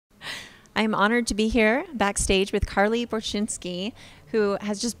I'm honored to be here backstage with Karlee Broschinsky, who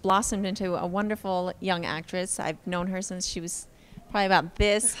has just blossomed into a wonderful young actress. I've known her since she was probably about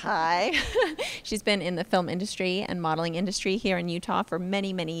this high. She's been in the film industry and modeling industry here in Utah for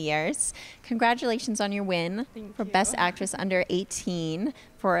many, many years. Congratulations on your win for Best Actress Under 18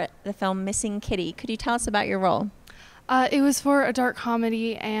 for the film Missing Kitty. Could you tell us about your role? It was for a dark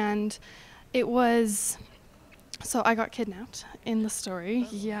comedy, and it was... So I got kidnapped in the story,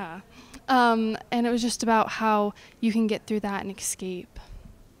 yeah. And it was just about how you can get through that and escape.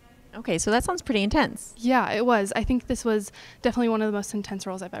 Okay, so that sounds pretty intense. Yeah, it was. I think this was definitely one of the most intense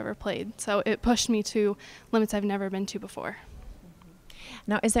roles I've ever played. So it pushed me to limits I've never been to before.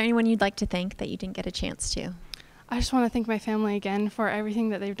 Now, is there anyone you'd like to thank that you didn't get a chance to? I just want to thank my family again for everything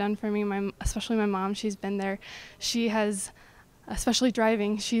that they've done for me, especially my mom. She's been there. She has, especially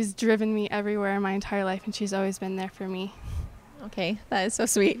driving, she's driven me everywhere my entire life, and she's always been there for me. Okay, that is so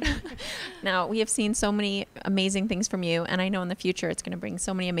sweet. Now, we have seen so many amazing things from you, and I know in the future it's going to bring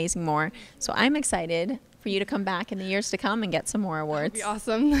so many amazing more. So I'm excited for you to come back in the years to come and get some more awards. That'd be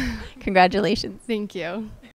awesome. Congratulations. Thank you.